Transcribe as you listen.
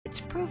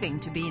proving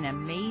to be an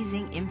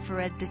amazing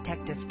infrared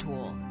detective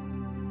tool.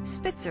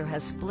 Spitzer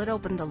has split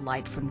open the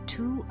light from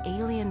two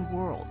alien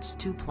worlds,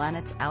 two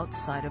planets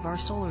outside of our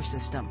solar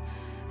system.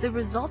 The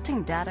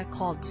resulting data,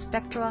 called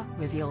spectra,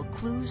 reveal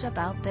clues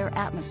about their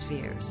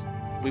atmospheres.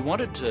 We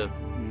wanted to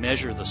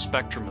measure the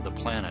spectrum of the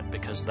planet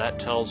because that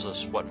tells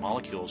us what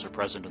molecules are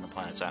present in the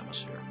planet's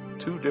atmosphere.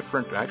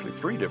 Actually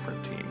three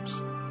different teams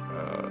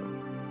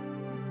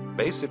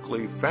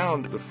basically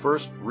found the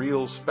first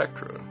real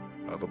spectra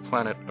of a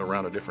planet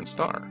around a different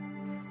star.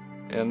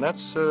 And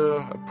that's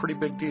a pretty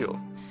big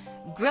deal.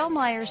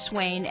 Grillmeyer,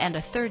 Swain, and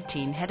a third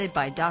team headed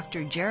by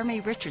Dr. Jeremy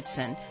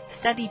Richardson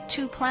studied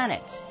two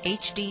planets,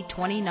 HD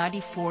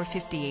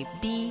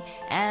 2094-58b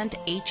and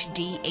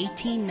HD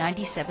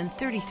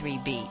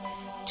 1897-33b,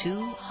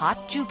 two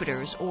hot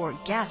Jupiters, or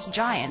gas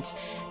giants,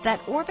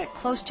 that orbit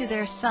close to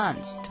their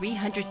suns,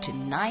 300 to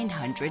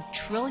 900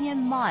 trillion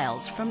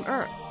miles from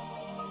Earth.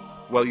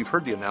 Well, you've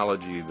heard the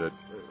analogy that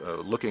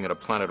looking at a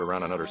planet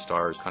around another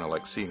star is kind of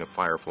like seeing a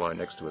firefly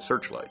next to a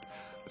searchlight.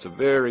 It's a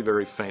very,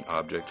 very faint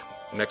object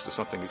next to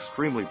something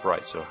extremely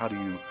bright. So how do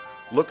you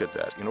look at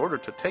that? In order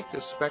to take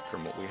this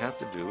spectrum, what we have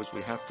to do is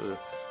we have to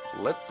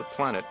let the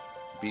planet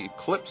be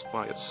eclipsed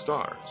by its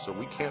star, so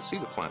we can't see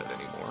the planet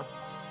anymore,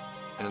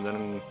 and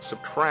then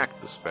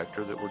subtract the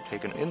spectra that were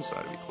taken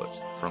inside of eclipse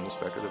from the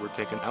spectra that were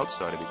taken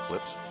outside of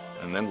eclipse,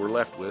 and then we're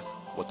left with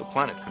what the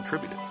planet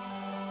contributed.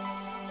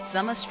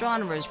 Some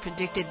astronomers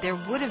predicted there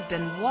would have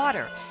been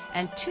water,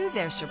 and to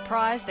their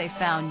surprise, they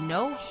found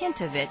no hint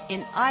of it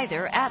in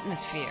either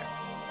atmosphere.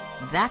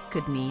 That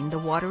could mean the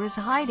water is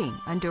hiding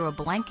under a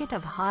blanket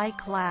of high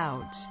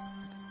clouds.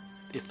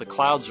 If the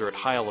clouds are at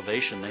high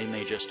elevation, they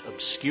may just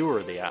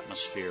obscure the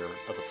atmosphere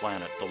of the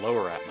planet, the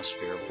lower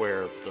atmosphere,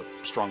 where the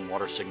strong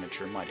water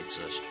signature might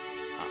exist.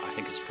 I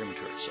think it's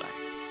premature to say.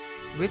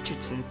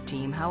 Richardson's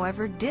team,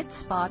 however, did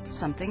spot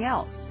something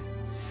else: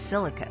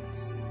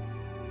 silicates.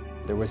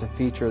 There was a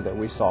feature that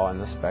we saw in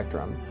the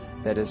spectrum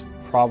that is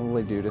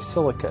probably due to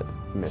silicate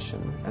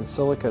emission. And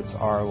silicates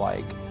are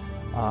like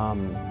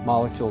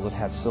molecules that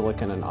have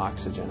silicon and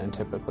oxygen and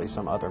typically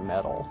some other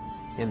metal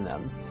in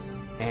them.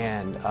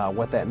 And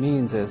what that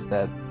means is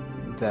that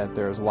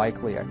there's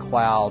likely a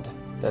cloud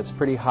that's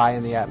pretty high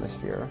in the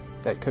atmosphere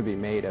that could be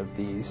made of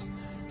these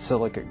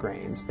silicate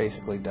grains,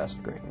 basically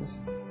dust grains.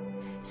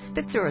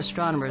 Spitzer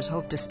astronomers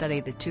hope to study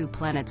the two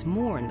planets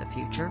more in the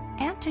future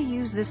and to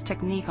use this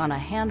technique on a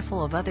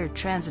handful of other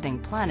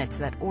transiting planets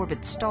that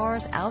orbit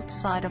stars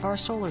outside of our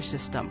solar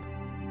system.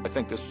 I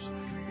think this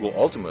will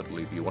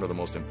ultimately be one of the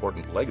most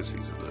important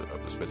legacies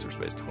of the Spitzer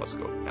Space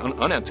Telescope.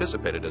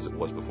 Unanticipated as it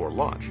was before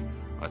launch,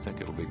 I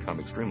think it'll become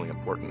extremely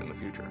important in the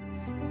future.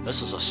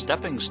 This is a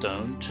stepping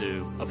stone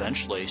to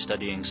eventually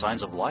studying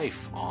signs of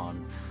life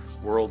on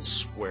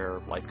worlds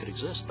where life could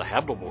exist, the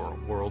habitable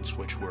worlds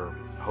which we're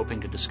hoping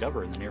to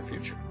discover in the near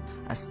future.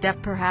 A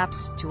step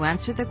perhaps to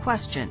answer the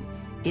question,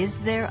 is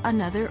there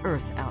another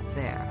Earth out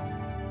there?